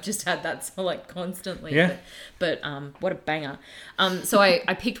half, and I've just had that so like constantly. Yeah. But what a banger. So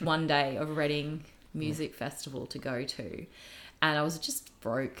I picked one day of Reading Music Festival to go to, and I was just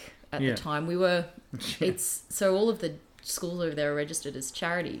broke at Yeah. the time. So all of the schools over there are registered as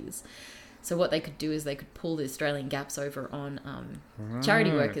charities. So what they could do is they could pull the Australian gaps over on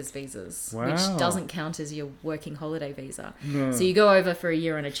charity Right. workers visas, Wow. which doesn't count as your working holiday visa. No. So you go over for a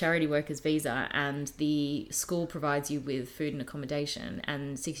year on a charity workers visa, and the school provides you with food and accommodation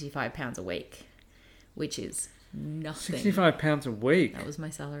and £65 a week, which is nothing. £65 a week. That was my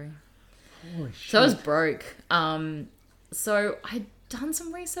salary. Holy shit. So I was broke. So I'd done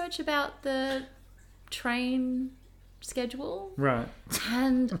some research about the train schedule, Right.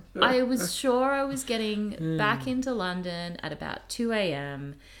 and I was sure I was getting back into London at about 2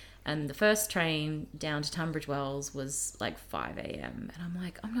 a.m. and the first train down to Tunbridge Wells was like 5 a.m. and I'm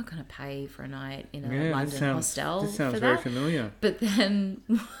like, I'm not going to pay for a night in a London hostel This sounds for very that. familiar. But then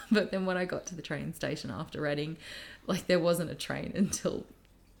when I got to the train station after Reading, like there wasn't a train until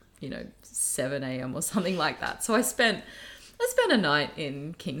 7 a.m. or something like that. So I spent a night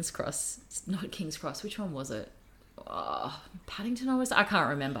in King's Cross. Not King's Cross. Which one was it? Paddington or was I can't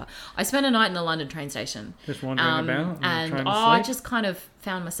remember. I spent a night in the London train station. Just wandering about and trying to I sleep? just kind of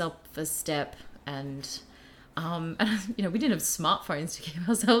found myself a step, and we didn't have smartphones to keep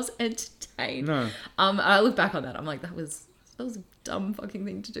ourselves entertained. No. I look back on that, I'm like, that was a dumb fucking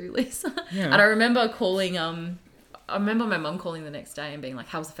thing to do, Lisa. Yeah. And I remember calling I remember my mum calling the next day and being like,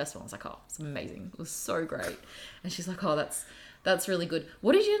 how was the festival? I was like, oh, it's amazing. It was so great. And she's like, oh, that's That's really good.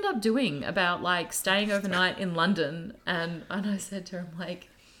 What did you end up doing about like staying overnight in London? And I said to her, I'm like,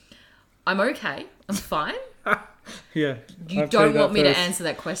 I'm okay. I'm fine. Yeah. You don't want me to answer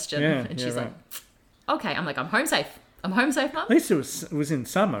that question. Yeah, and she's like, okay. I'm like, I'm home safe. I'm home safe, Mum. At least it was in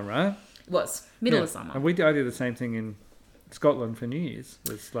summer, right? It was. Middle of summer. And I did the same thing in Scotland for New Year's.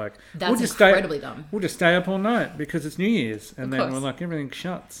 It's like, that's incredibly dumb. We'll just stay up all night because it's New Year's. And then we're like, everything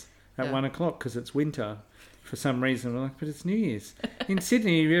shuts at 1 o'clock because it's winter. For some reason, we're like, but it's New Year's. In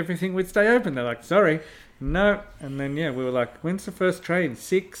Sydney, everything would stay open. They're like, sorry, no. And then, we were like, when's the first train?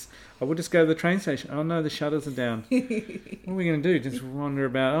 6? I will just go to the train station. Oh, no, the shutters are down. What are we going to do? Just wander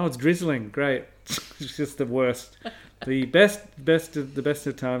about. Oh, it's drizzling. Great. It's just the worst. The best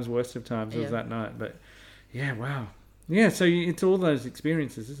of times, worst of times was that night. But, wow. Yeah, so it's all those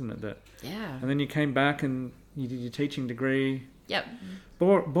experiences, isn't it? And then you came back and you did your teaching degree. Yep.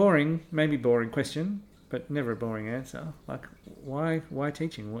 Boring, maybe boring question. But never a boring answer. Like, why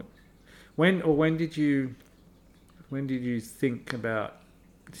teaching? When did you think about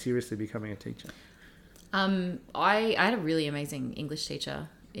seriously becoming a teacher? I had a really amazing English teacher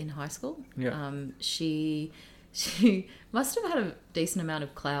in high school. Yeah. She must have had a decent amount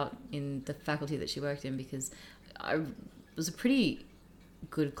of clout in the faculty that she worked in because it was a pretty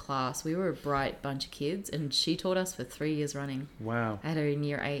good class. We were a bright bunch of kids, and she taught us for 3 years running. Wow. I had her in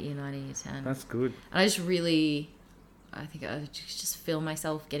year 8, year 9, and year 10. That's good. And I think I just feel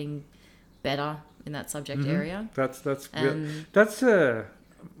myself getting better in that subject area. That's a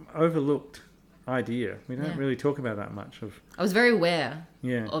overlooked idea. We don't really talk about that much of. I was very aware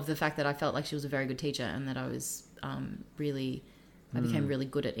of the fact that I felt like she was a very good teacher, and that I was I became really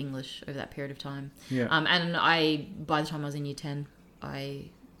good at English over that period of time. Yeah. And by the time I was in year 10, I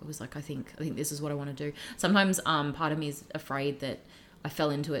was like, I think this is what I want to do. Sometimes part of me is afraid that I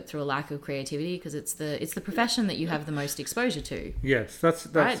fell into it through a lack of creativity because it's the profession that you have the most exposure to. Yes, that's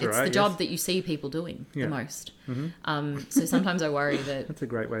right. It's the job that you see people doing the most. Mm-hmm. So sometimes I worry that that's a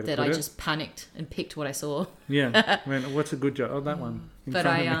great way to that put I it. just panicked and picked what I saw. Yeah, what's a good job? Oh, that one. But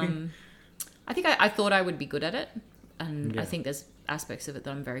I think I thought I would be good at it, and I think there's aspects of it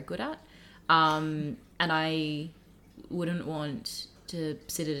that I'm very good at, and I wouldn't want to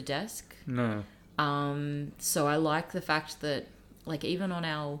sit at a desk. No. So I like the fact that, like, even on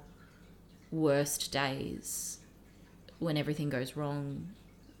our worst days, when everything goes wrong,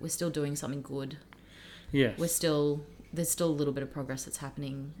 we're still doing something good. Yes. There's still a little bit of progress that's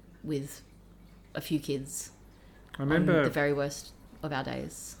happening with a few kids. I remember on the very worst of our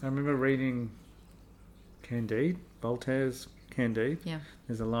days. I remember reading Candide, Voltaire's Candide. Yeah.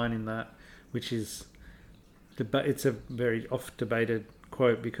 There's a line in that which is it's a very oft debated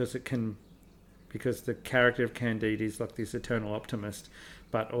quote because the character of Candide is like this eternal optimist,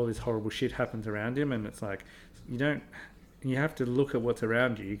 but all this horrible shit happens around him, and it's like you have to look at what's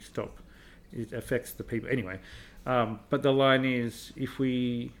around you. It affects the people anyway. But the line is, if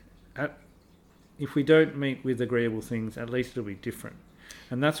we don't meet with agreeable things, at least it'll be different.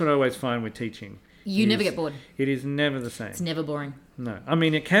 And that's what I always find with teaching. You never get bored. It is never the same. It's never boring. No, I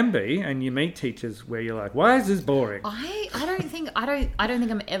mean it can be, and you meet teachers where you're like, "Why is this boring?" I don't think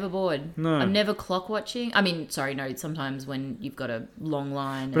I'm ever bored. No, I'm never clock watching. I mean, sorry, no. Sometimes when you've got a long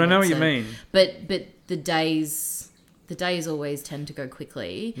line, but I know what you mean. But the days always tend to go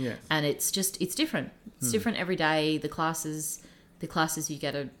quickly. Yes. And it's different. It's different every day. The classes you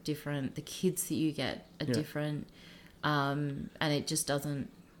get are different. The kids that you get are different. And it just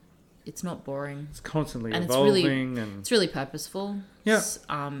doesn't. It's not boring. It's constantly evolving, it's really purposeful. Yeah.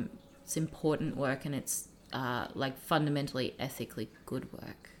 It's important work, and it's like fundamentally ethically good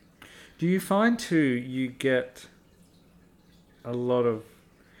work. Do you find too you get a lot of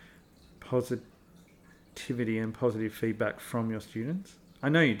positivity and positive feedback from your students? I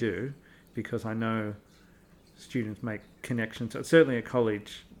know you do, because I know students make connections. Certainly at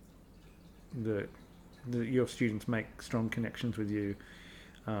college, your students make strong connections with you.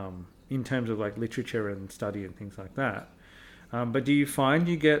 In terms of like literature and study and things like that. But do you find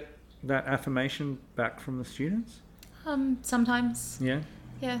you get that affirmation back from the students? Sometimes. Yeah?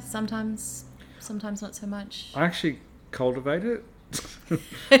 Yeah, sometimes. Sometimes not so much. I actually cultivate it.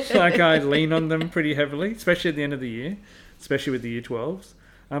 Like I lean on them pretty heavily, especially at the end of the year, especially with the year 12s.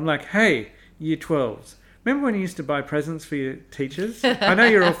 I'm like, hey, year 12s. Remember when you used to buy presents for your teachers? I know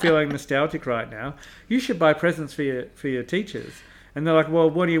you're all feeling nostalgic right now. You should buy presents for your teachers. And they're like, well,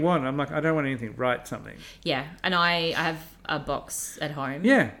 what do you want? I'm like, I don't want anything. Write something. Yeah. And I have a box at home.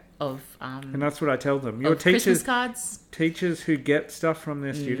 Yeah. Of and that's what I tell them. Your Christmas cards. Teachers who get stuff from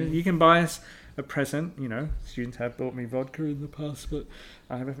their students, you can buy us a present. You know, students have bought me vodka in the past, but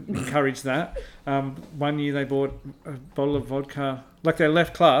I haven't encouraged that. One year they bought a bottle of vodka. Like they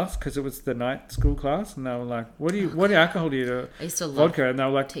left class because it was the night school class, and they were like, "What alcohol do you do?" I used to love vodka, and they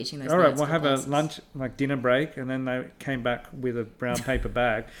were like, teaching those. "All right, night we'll school have classes. a lunch, like dinner break," and then they came back with a brown paper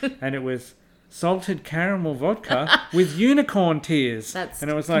bag, and it was salted caramel vodka with unicorn tears. That's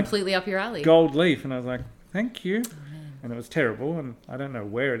and it was like completely up your alley. gold leaf, and I was like, "Thank you." And it was terrible, and I don't know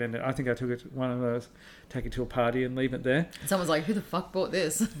where it ended. I think I took it to one of those, take it to a party and leave it there. Someone's like, "Who the fuck bought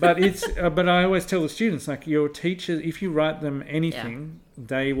this?" But it's, but I always tell the students, like, your teachers, if you write them anything,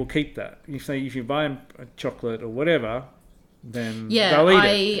 they will keep that. If you buy them a chocolate or whatever, then they'll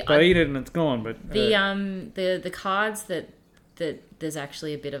eat it. They'll eat it and it's gone. But the cards that there's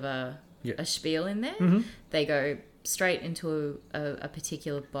actually a bit of a spiel in there. Mm-hmm. They go straight into a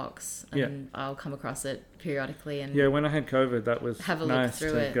particular box, and I'll come across it periodically. And when I had COVID, that was have a nice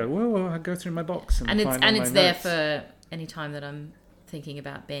look through to it. go. Well, I go through my box and find it's my there notes. for any time that I'm thinking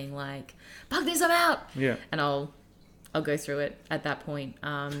about being like, "Bug this, I'm out." Yeah, and I'll go through it at that point.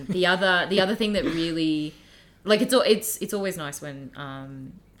 The other thing that really, like, it's always nice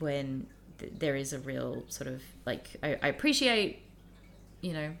when there is a real sort of like I appreciate,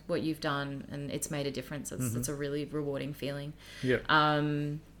 you know, what you've done and it's made a difference. It's a really rewarding feeling. Yeah.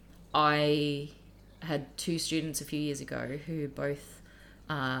 I had 2 students a few years ago who both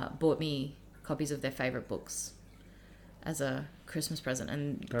bought me copies of their favorite books as a Christmas present,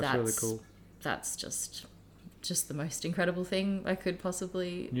 and that's really cool. That's just the most incredible thing I could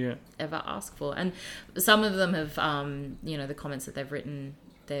possibly ever ask for. And some of them have, you know, the comments that they've written,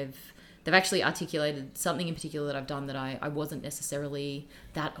 they've actually articulated something in particular that I've done that I wasn't necessarily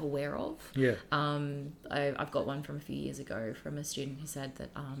that aware of. Yeah. I've got one from a few years ago from a student who said that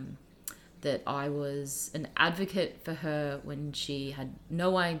that I was an advocate for her when she had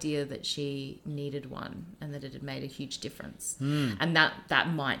no idea that she needed one, and that it had made a huge difference. And that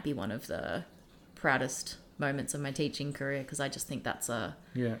might be one of the proudest moments of my teaching career, because I just think that's an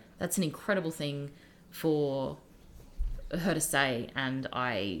incredible thing for her to say, and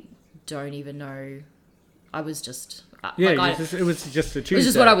I don't even know. I was just it was just a Tuesday. It was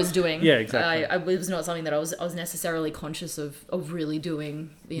just what I was doing. Yeah, exactly. It was not something that I was necessarily conscious of really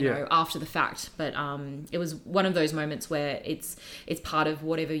doing, you know, after the fact. But it was one of those moments where it's part of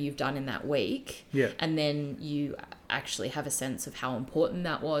whatever you've done in that week. Yeah. And then you actually have a sense of how important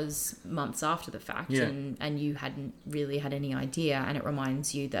that was months after the fact. Yeah. And you hadn't really had any idea. And it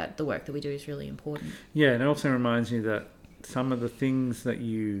reminds you that the work that we do is really important. Yeah, and it also reminds you that some of the things that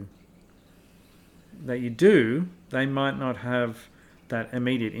you do, they might not have that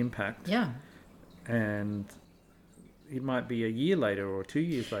immediate impact. Yeah. And it might be a year later or 2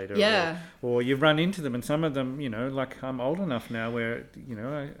 years later. Yeah. Or you run into them, and some of them, you know, like I'm old enough now where, you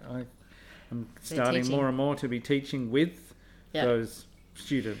know, I'm starting more and more to be teaching with those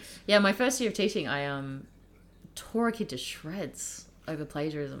students. Yeah, my first year of teaching, I tore a kid to shreds over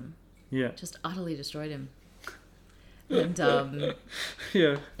plagiarism. Yeah. Just utterly destroyed him. And and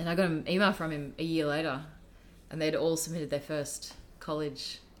I got an email from him a year later, and they'd all submitted their first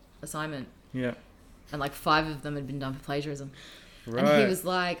college assignment. Yeah. And like 5 of them had been done for plagiarism. Right. And he was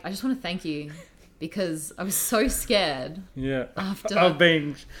like, "I just want to thank you, because I was so scared after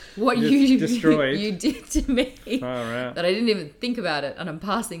being what destroyed. you did to me that I didn't even think about it, and I'm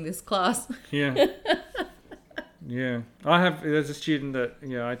passing this class." Yeah. Yeah. There's a student that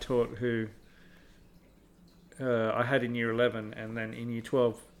I taught who I had in year 11, and then in year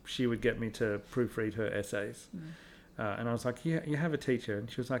 12 she would get me to proofread her essays. And I was like, "Yeah, you have a teacher." And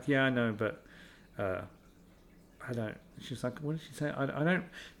she was like, "Yeah, I know, but I don't." She was like, "What did she say?" I don't.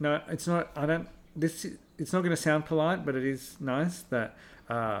 No, it's not. I don't. It's not going to sound polite, but it is nice that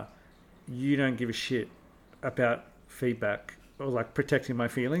you don't give a shit about feedback, or like protecting my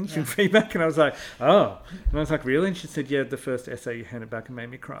feelings from feedback. And I was like, "Oh," and I was like, "Really?" And she said, "Yeah, the first essay you handed back and made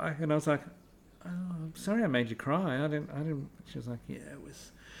me cry." And I was like, "Oh, I'm sorry I made you cry. I didn't." She was like, "Yeah, it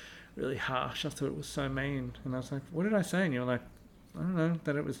was really harsh. I thought it was so mean." And I was like, "What did I say?" And you're like, "I don't know,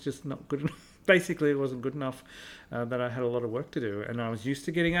 that it was just not good enough." Basically, it wasn't good enough, that I had a lot of work to do, and I was used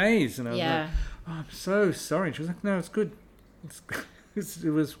to getting A's. And I was like, "Oh, I'm so sorry." And she was like, "No, it's good. It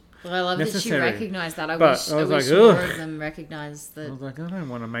was Well, I love necessary." that she recognised that. I But wish like, more of them recognised that. I was like, "I don't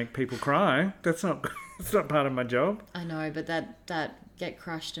want to make people cry. That's not part of my job." I know, but that get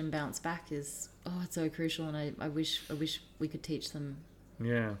crushed and bounce back is it's so crucial, and I wish we could teach them.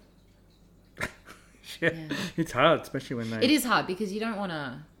 Yeah. Yeah. It's hard, especially when they. It is hard because you don't want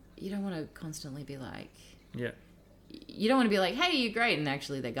to constantly be like. Yeah. You don't want to be like, "Hey, you're great," and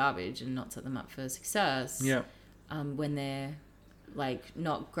actually they're garbage, and not set them up for success. Yeah. When they're like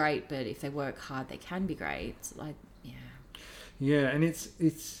not great, but if they work hard, they can be great. It's like, yeah. Yeah, and it's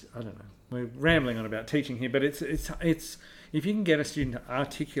I don't know. We're rambling on about teaching here, but it's if you can get a student to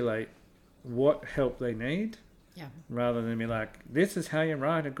articulate what help they need, rather than be like, this is how you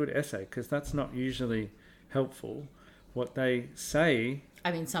write a good essay, because that's not usually helpful. What they say,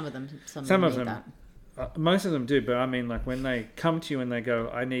 I mean, some of them need that. Most of them do, but I mean, like when they come to you and they go,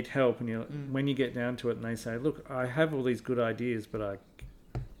 I need help, and when you get down to it and they say, look, I have all these good ideas, but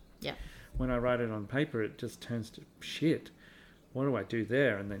when I write it on paper, it just turns to shit. What do I do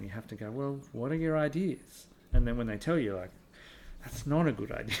there? And then you have to go, well, what are your ideas? And then when they tell you, like, that's not a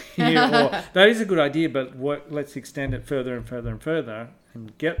good idea, or that is a good idea, but let's extend it further and further and further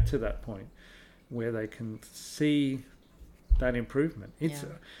and get to that point where they can see that improvement.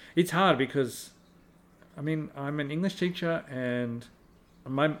 It's hard because, I mean, I'm an English teacher, and I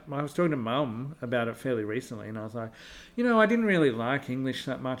was talking to Mum about it fairly recently, and I was like, I didn't really like English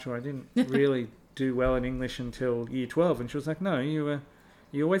that much, or I didn't really do well in English until year 12. And she was like, no, you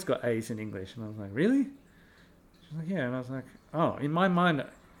always got A's in English. And I was like, really? She was like, yeah. And I was like, oh, in my mind,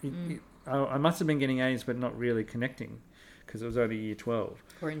 I must have been getting A's but not really connecting, because it was only year 12.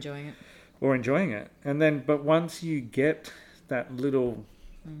 Or enjoying it. And then, but once you get that little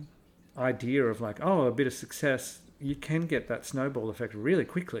idea of like, oh, a bit of success, you can get that snowball effect really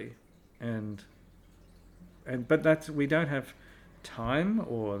quickly. But we don't have time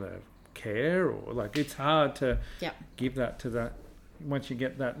or the care, or like, it's hard to give that to that. Once you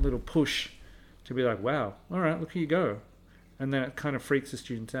get that little push to be like, wow, all right, look, here you go. And then it kind of freaks the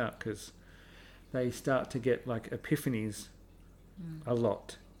students out, because they start to get like epiphanies a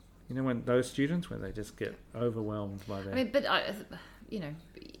lot. When those students, where they just get overwhelmed by that. I mean, but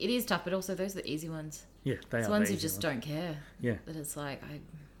it is tough, but also those are the easy ones. Yeah, they are the ones who just don't care. Yeah. That it's like,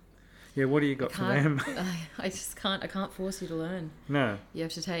 what do you got for them? I just can't. I can't force you to learn. No. You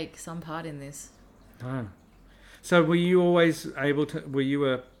have to take some part in this. Oh. So were you always able to?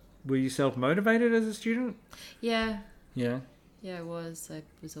 Were you self-motivated as a student? Yeah. Yeah. Yeah, I was. I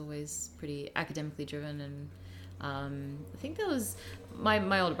was always pretty academically driven, and I think there was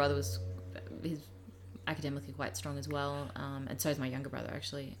my older brother he's academically quite strong as well, and so is my younger brother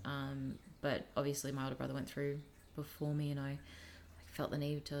actually. But obviously my older brother went through before me, and I felt the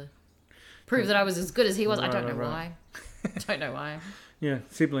need to prove that I was as good as he was. Right, I don't know why. I don't know why. Yeah,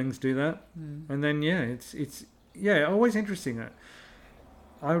 siblings do that, and then it's always interesting.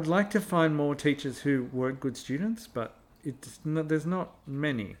 I would like to find more teachers who weren't good students, but there's not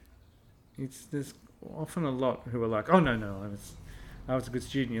many. There's often a lot who are like, oh no, I was a good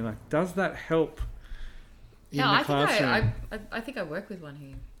student. You're like, does that help? I think I work with one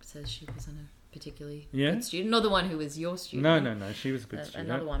who says she wasn't a particularly good student. Not the one who was your student. No, she was a good student.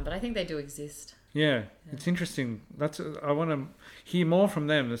 Another one, but I think they do exist. Yeah, it's interesting. I want to hear more from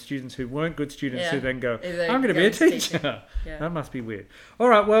them, the students who weren't good students who then go, I'm going to be a teacher. Yeah. That must be weird. All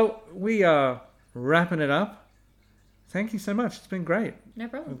right, well, we are wrapping it up. Thank you so much. It's been great. No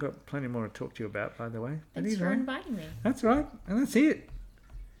problem. We've got plenty more to talk to you about, by the way. Thanks for inviting me. That's right. And that's it.